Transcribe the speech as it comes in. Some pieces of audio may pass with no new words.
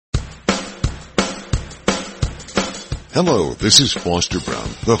Hello, this is Foster Brown,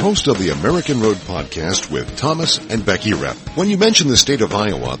 the host of the American Road Podcast with Thomas and Becky Repp. When you mention the state of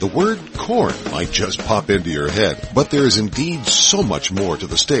Iowa, the word corn might just pop into your head, but there is indeed so much more to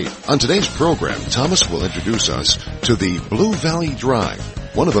the state. On today's program, Thomas will introduce us to the Blue Valley Drive,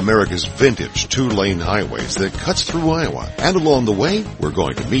 one of America's vintage two-lane highways that cuts through Iowa. And along the way, we're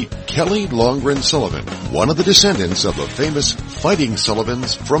going to meet Kelly Longren Sullivan, one of the descendants of the famous Fighting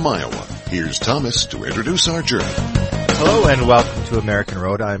Sullivans from Iowa. Here's Thomas to introduce our journey. Hello and welcome to American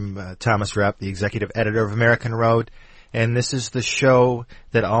Road. I'm Thomas Repp, the executive editor of American Road, and this is the show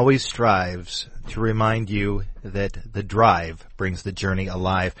that always strives to remind you that the drive brings the journey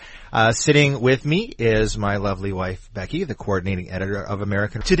alive. Sitting with me is my lovely wife, Becky, the coordinating editor of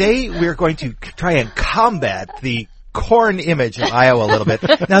American. Today we're going to try and combat the corn image of Iowa a little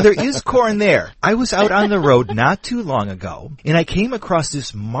bit. Now, there is corn there. I was out on the road not too long ago, and I came across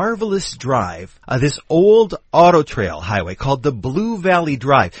this marvelous drive, this old auto trail highway called the Blue Valley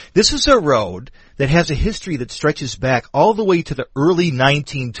Drive. This is a road that has a history that stretches back all the way to the early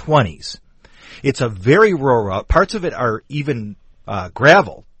 1920s. It's a very rural route. Parts of it are even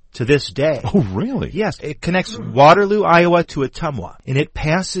gravel to this day. Oh, really? Yes. It connects Waterloo, Iowa to Ottumwa. And it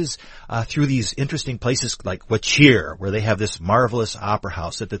passes through these interesting places like Waucheer, where they have this marvelous opera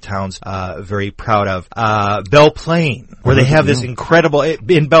house that the town's very proud of. Belle Plaine, where they have this incredible...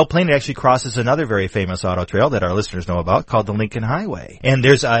 In Belle Plaine, it actually crosses another very famous auto trail that our listeners know about called the Lincoln Highway. And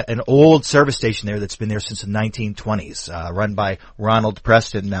there's an old service station there that's been there since the 1920s, run by Ronald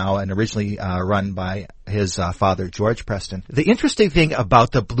Preston now, and originally run by his father, George Preston. The interesting thing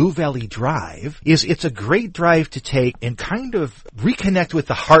about the Blue Valley Drive is it's a great drive to take and kind of reconnect with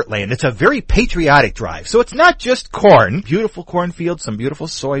the heartland. It's a very patriotic drive. So it's not just corn, beautiful cornfields, some beautiful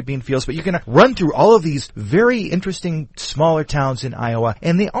soybean fields, but you're going to run through all of these very interesting smaller towns in Iowa,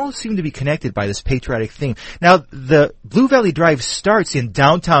 and they all seem to be connected by this patriotic theme. Now, the Blue Valley Drive starts in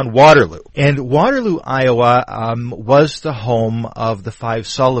downtown Waterloo, and Waterloo, Iowa, was the home of the five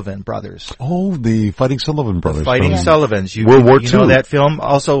Sullivan brothers. Oh, the Fighting Sullivan brothers. Fighting Sullivans. World War II. You know that film?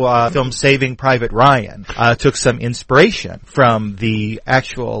 Also, film Saving Private Ryan took some inspiration from the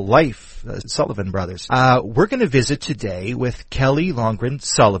actual life, the Sullivan brothers. We're going to visit today with Kelly Longren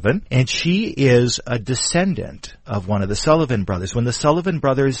Sullivan, and she is a descendant of one of the Sullivan brothers. When the Sullivan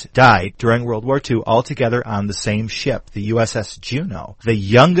brothers died during World War II, all together on the same ship, the USS Juneau, the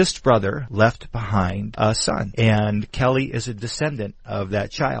youngest brother left behind a son, and Kelly is a descendant of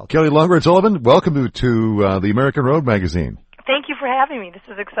that child. Kelly Longren Sullivan, welcome to the American Road magazine. Thank you for having me. This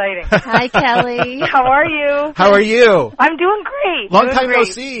is exciting. Hi, Kelly. How are you? How are you? I'm doing great. Long time no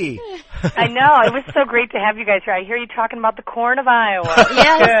see. I know. It was so great to have you guys here. I hear you talking about the corn of Iowa.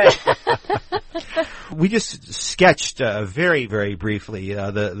 Yes. Good. We just sketched very, very briefly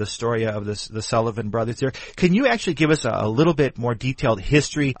the story of the Sullivan brothers here. Can you actually give us a little bit more detailed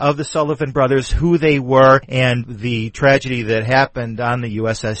history of the Sullivan brothers, who they were, and the tragedy that happened on the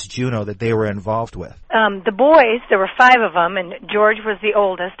USS Juneau that they were involved with? The boys, there were five of them, and George was the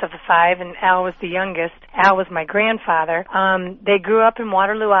oldest of the five, and Al was the youngest. Al was my grandfather. They grew up in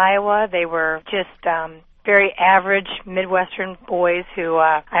Waterloo, Iowa. They were just very average Midwestern boys who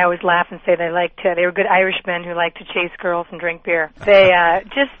I always laugh and say they were good Irishmen who liked to chase girls and drink beer. They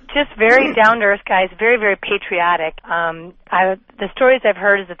just very down to earth guys, very, very patriotic. The stories I've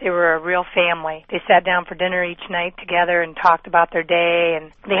heard is that they were a real family. They sat down for dinner each night together and talked about their day,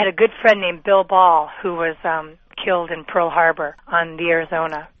 and they had a good friend named Bill Ball who was killed in Pearl Harbor on the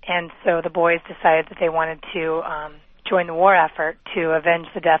Arizona. And so the boys decided that they wanted to join the war effort to avenge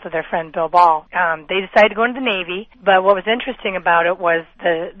the death of their friend Bill Ball. They decided to go into the Navy, but what was interesting about it was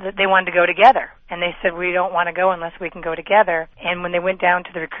they wanted to go together. And they said, we don't want to go unless we can go together. And when they went down to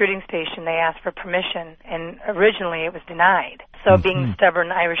the recruiting station, they asked for permission, and originally it was denied. So being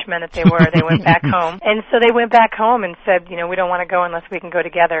stubborn Irishmen that they were, they went back home. And so they went back home and said, we don't want to go unless we can go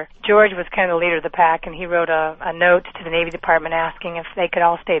together. George was kind of the leader of the pack, and he wrote a note to the Navy Department asking if they could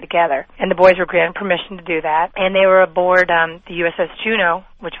all stay together. And the boys were granted permission to do that. And they were aboard the USS Juneau,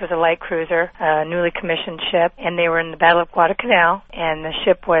 which was a light cruiser, a newly commissioned ship, and they were in the Battle of Guadalcanal, and the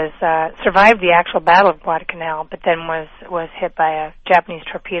ship was survived the actual Battle of Guadalcanal, but then was hit by a Japanese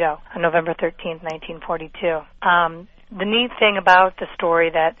torpedo on November 13th, 1942. The neat thing about the story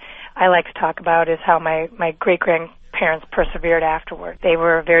that I like to talk about is how my great-grandparents parents persevered afterward. They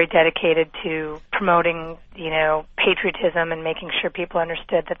were very dedicated to promoting, patriotism and making sure people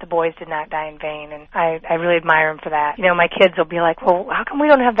understood that the boys did not die in vain. And I really admire them for that. My kids will be like, well, how come we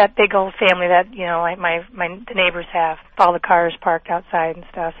don't have that big old family that, the neighbors have, all the cars parked outside and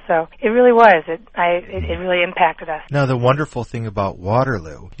stuff. So it really was. It really impacted us. Now, the wonderful thing about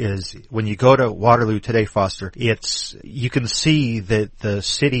Waterloo is when you go to Waterloo today, Foster, you can see that the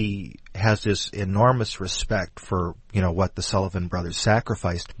city has this enormous respect for, what the Sullivan brothers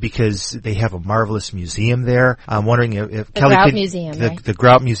sacrificed, because they have a marvelous museum there. I'm wondering if Kelly, Grout Museum, right? The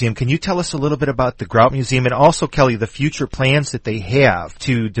Grout Museum. Can you tell us a little bit about the Grout Museum, and also, Kelly, the future plans that they have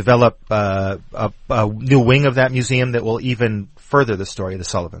to develop a new wing of that museum that will even further the story of the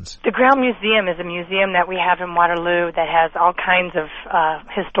Sullivans? The Grout Museum is a museum that we have in Waterloo that has all kinds of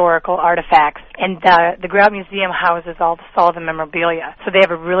historical artifacts, and the Grout Museum houses all the Sullivan memorabilia. So they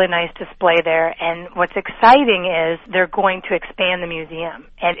have a really nice display there, and what's exciting is they're going to expand the museum,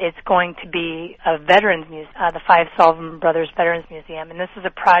 and it's going to be a veterans museum, the Five Sullivan Brothers Veterans Museum, and this is a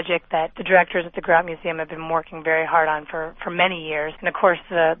project that the directors at the Grout Museum have been working very hard on for many years. And of course,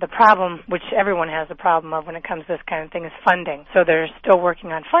 the problem, which everyone has a problem of when it comes to this kind of thing, is funding. So they're still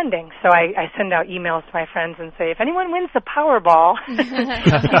working on funding. So I send out emails to my friends and say, if anyone wins the Powerball, keep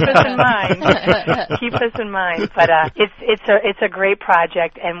us in mind. Keep us in mind. But it's a great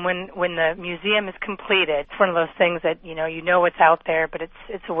project, and when the museum is completed, it's one of those things that you know what's out there, but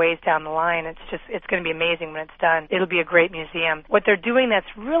it's a ways down the line. It's going to be amazing when it's done. It'll be a great museum. What they're doing that's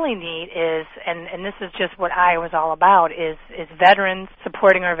really neat is, and this is just what Iowa's all about, is veterans,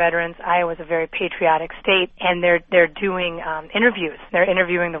 supporting our veterans. Iowa's a very patriotic state, and they're doing interviews. They're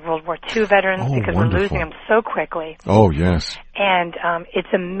interviewing the World War II veterans because wonderful. we're losing them so quickly. Oh, yes. And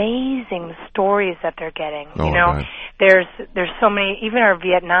it's amazing the stories that they're getting. I bet. There's so many, even our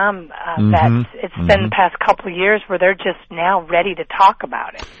Vietnam vets, it's been the past couple of years where they're just now ready to talk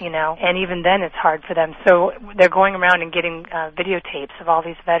about it, and even then it's hard for them. So they're going around and getting videotapes of all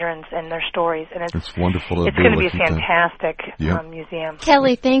these veterans and their stories, and it's wonderful. It's going to be a fantastic museum.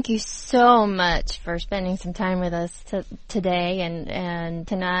 Kelly, thank you so much for spending some time with us today, and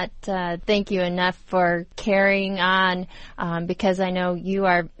to not thank you enough for carrying on, because I know you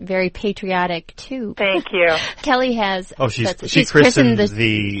are very patriotic too. Thank you. Kelly has. Oh, she christened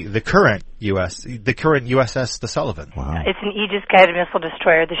the current USS the Sullivan. Wow. It's an Aegis guided missile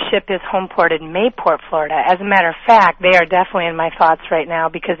destroyer. The ship is home ported in Mayport, Florida. As a matter of fact, they are definitely in my thoughts right now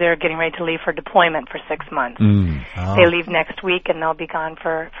because they're getting ready to leave for deployment for 6 months. Oh. They leave next week, and they'll be gone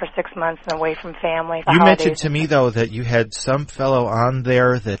for 6 months and away from family. You mentioned to me, though, that you had some fellow on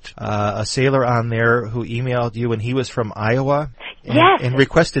there, a sailor on there who emailed you, and he was from Iowa. Yes. And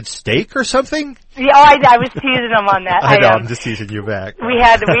requested steak or something? Yeah, I was teasing him on that. I know, I'm just teasing you back. We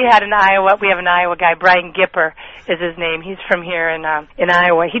have an Iowa guy, Brian Gipper is his name. He's from here in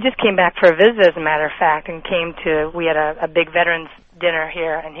Iowa. He just came back for a visit, as a matter of fact, and we had a big veterans dinner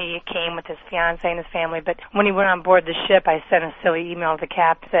here, and he came with his fiance and his family. But when he went on board the ship, I sent a silly email to the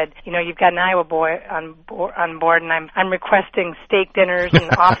cap, said, you've got an Iowa boy on board, and I'm requesting steak dinners and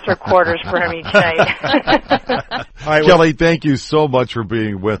officer quarters for him each night. Kelly, thank you so much for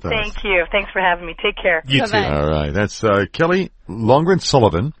being with us. Thank you. Thanks for having me. Take care. You too. All right. That's Kelly Longren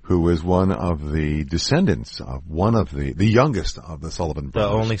Sullivan, who is one of the descendants of one of the youngest of the Sullivan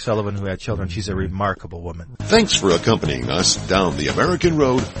brothers. The only Sullivan who had children. She's a remarkable woman. Thanks for accompanying us down the American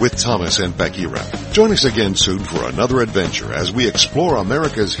Road with Thomas and Becky Repp. Join us again soon for another adventure as we explore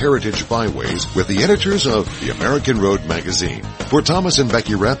America's heritage byways with the editors of the American Road magazine. For Thomas and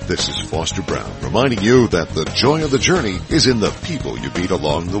Becky Repp, this is Foster Brown, reminding you that the joy of the journey is in the people you meet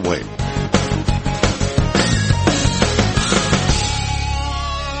along the way.